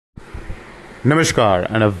Namaskar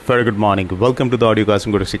and a very good morning. Welcome to the audiocast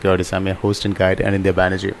from Kotak Securities. I'm your host and guide, Anindya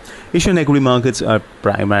Banerjee. Asian equity markets are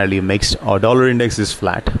primarily mixed. Our dollar index is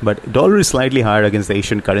flat, but dollar is slightly higher against the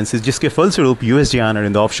Asian currencies. जिसके फलस्वरूप USD/INR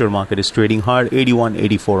in the offshore market is trading hard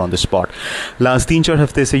 81.84 on the spot. Last 3-4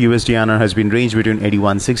 हफ्ते से USD/INR has been ranged between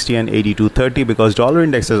 81.60 and 82.30 because dollar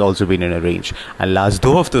index has also been in a range. And last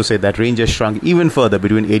 2 हफ्तों से that range has shrunk even further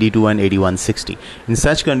between 82 and 81.60. In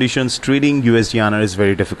such conditions, trading USD/INR is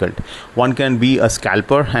very difficult. One can be a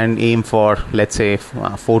scalper and aim for, let's say,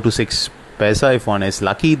 4 to 6 paisa if one is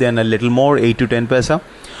lucky, then a little more, 8 to 10 paisa.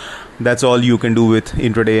 That's all you can do with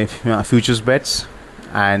intraday futures bets.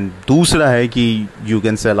 And दूसरा है कि you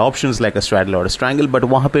can sell options like a straddle or a strangle, but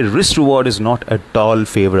वहाँ पे risk reward is not at all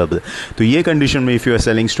favorable. तो ये condition में if you are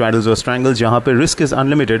selling straddles or strangles जहाँ पे risk is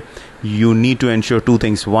unlimited, you need to ensure 2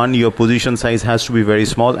 things. One, your position size has to be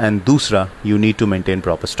very small, and दूसरा, you need to maintain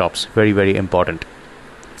proper stops. Very, very important.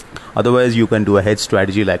 Otherwise, you can do a hedge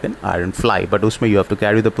strategy like an iron fly, but usme you have to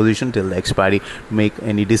carry the position till the expiry to make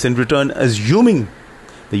any decent return, assuming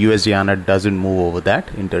the USD/INR doesn't move over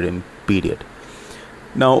that interim period.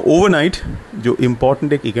 Now, overnight, जो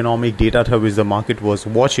important economic data था which the market was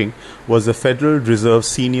watching was the Federal Reserve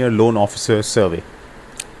Senior Loan Officer Survey.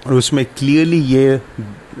 और उसमें clearly ये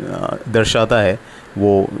दर्शाता है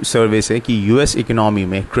वो survey से कि यूएस इकोनॉमी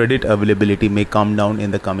में क्रेडिट अवेलेबिलिटी में come down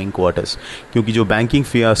in the coming quarters, क्योंकि जो बैंकिंग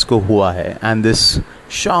फियास्को हुआ है and this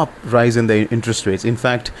sharp rise in the interest rates,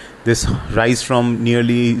 in fact this rise from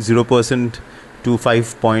nearly 0% to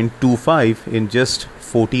 5.25 in just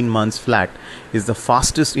 14 months flat is the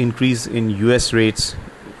fastest increase in US rates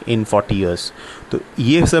in 40 years. तो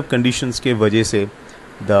ये सब conditions के वजह से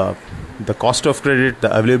the cost of credit, the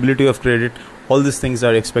availability of credit, all these things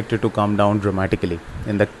are expected to come down dramatically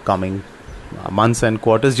in the coming months and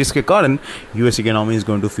quarters, जिसके कारण US economy is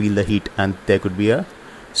going to feel the heat and there could be a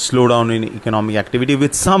slowdown in economic activity,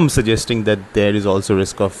 with some suggesting that there is also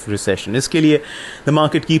risk of recession. इसके लिए the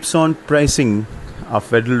market keeps on pricing a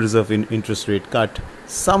Federal Reserve interest rate cut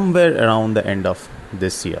somewhere around the end of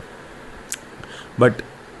this year. But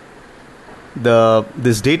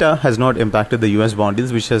this data has not impacted the US bond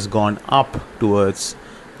yields, which has gone up towards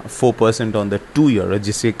 4% on the 2-year,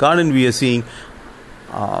 जिसके कारण we are seeing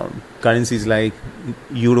currencies like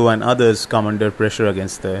euro and others come under pressure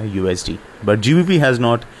against the USD. But GBP has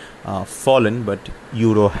not fallen, but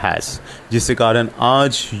euro has, जिसके कारण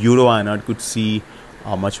आज euro INR could see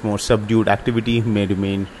a much more subdued activity, may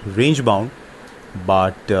remain range bound,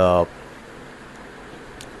 but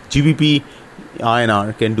GBP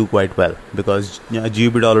INR can do quite well because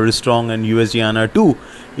GBP dollar is strong and USD INR too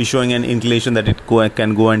is showing an inclination that it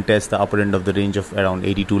can go and test the upper end of the range of around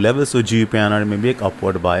 82 levels. So GBP INR में भी एक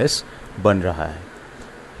upward bias बन रहा है.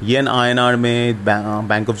 Yen INR में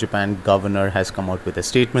Bank of Japan governor has come out with a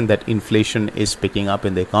statement that inflation is picking up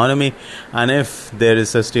in the economy, and if there is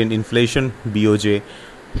sustained inflation, BOJ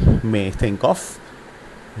may think of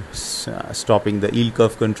stopping the yield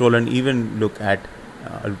curve control and even look at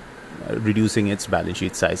reducing its balance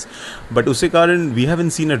sheet size. But usse karan we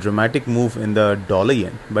haven't seen a dramatic move in the dollar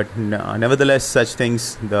yen, but nevertheless such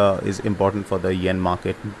things is important for the yen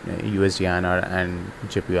market, USD INR and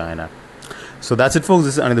JPY INR. So that's it folks,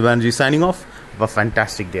 this is Anindya signing off. Have a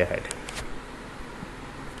fantastic day ahead.